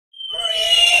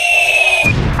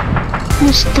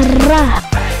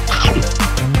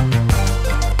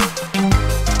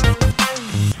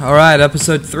Alright,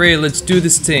 episode 3, let's do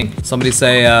this thing. Somebody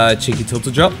say, cheeky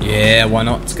tilted drop? Yeah, why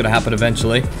not? It's gonna happen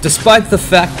eventually. Despite the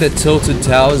fact that Tilted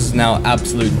Towers is now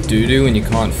absolute doo-doo and you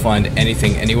can't find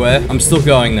anything anywhere, I'm still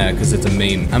going there because it's a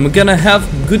meme. And we're gonna have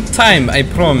a good time, I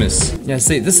promise. Yeah,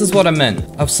 see, this is what I meant.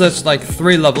 I've searched like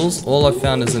 3 levels, all I've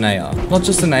found is an AR. Not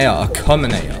just an AR, a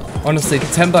common AR. Honestly,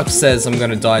 10 bucks says I'm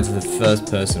gonna die to the first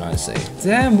person I see.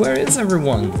 Damn, where is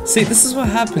everyone? See, this is what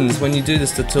happens when you do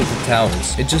this to Tilted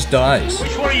Towers. It just dies.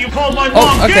 Which one of you called my mom?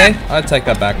 Oh, okay. I take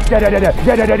that back.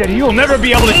 You'll never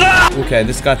be able to. Okay,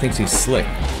 this guy thinks he's slick.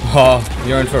 Oh,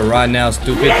 you're in for a ride now,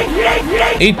 stupid.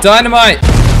 Eat dynamite!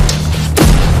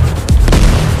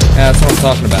 Yeah, that's what I'm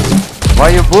talking about. Why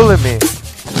you bullying me?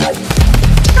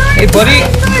 Hey, buddy!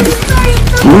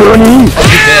 Oh,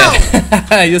 you're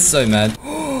dead. You're so mad.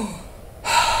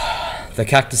 The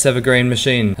Cactus Evergreen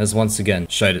machine has once again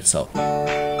showed itself. Wait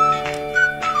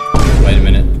a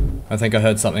minute. I think I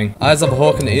heard something. Eyes of a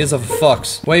hawk and ears of a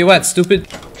fox. Where you at, stupid?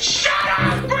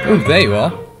 Oh, there you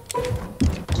are.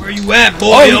 Where you at,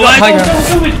 boy? Oh, you got high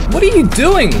ground. What are you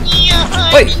doing?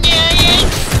 Wait.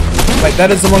 Wait,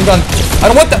 that is the wrong gun. I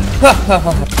don't want that.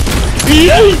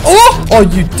 Oh! Oh,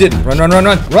 you didn't. Run, run, run,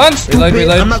 run. Run! Reload,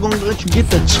 reload. I'm not gonna let you get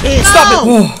the chance. Stop it!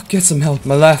 Oh, get some help.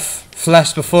 My life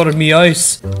flashed before me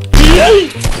eyes.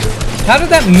 How did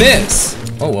that miss?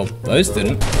 Oh, well, those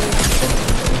didn't.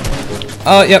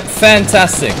 Oh, yep,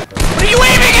 fantastic. What are you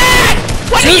aiming at?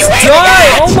 What Just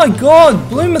die! Oh my god,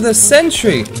 Bloom of the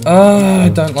Century. Oh, I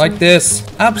don't like this.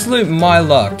 Absolute my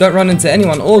luck. Don't run into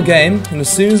anyone all game, and as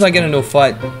soon as I get into a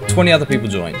fight, 20 other people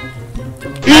join.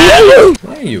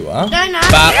 There you are.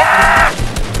 Bop.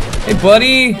 Hey,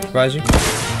 buddy. Rise you.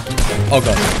 Oh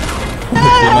god.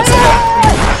 Blew myself up.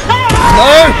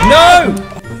 No! No!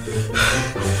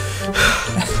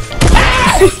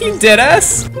 You dead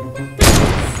ass?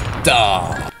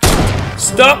 Duh.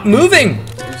 Stop moving!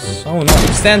 So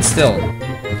annoying. Stand still.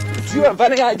 Do you have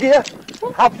any idea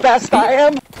how fast I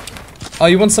am? Oh,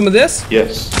 you want some of this?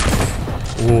 Yes.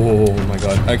 Oh my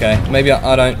god. Okay, maybe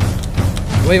I don't.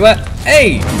 Wait, what?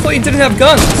 Hey! I thought you didn't have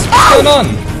guns. What's going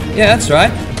on? Yeah, that's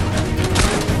right.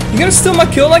 You gonna steal my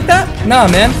kill like that? Nah,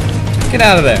 man. Get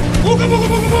out of there.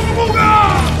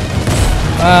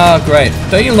 Ah, great.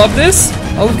 Don't you love this?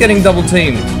 I love getting double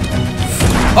teamed.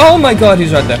 Oh my god,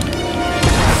 he's right there.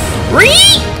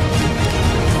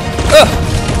 Ugh.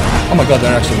 Oh my god,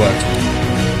 that actually worked.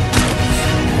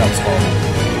 That was horrible.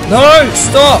 No,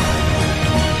 stop!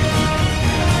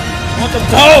 Want the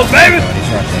toe, baby? Oh,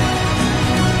 he's right there.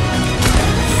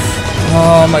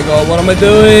 Oh my god, what am I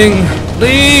doing?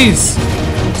 Please!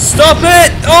 Stop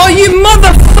it! Oh, you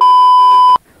motherfucker!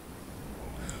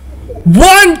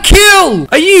 1 kill!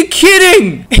 Are you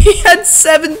kidding? He had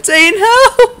 17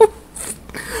 health!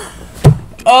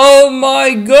 Oh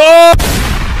my god!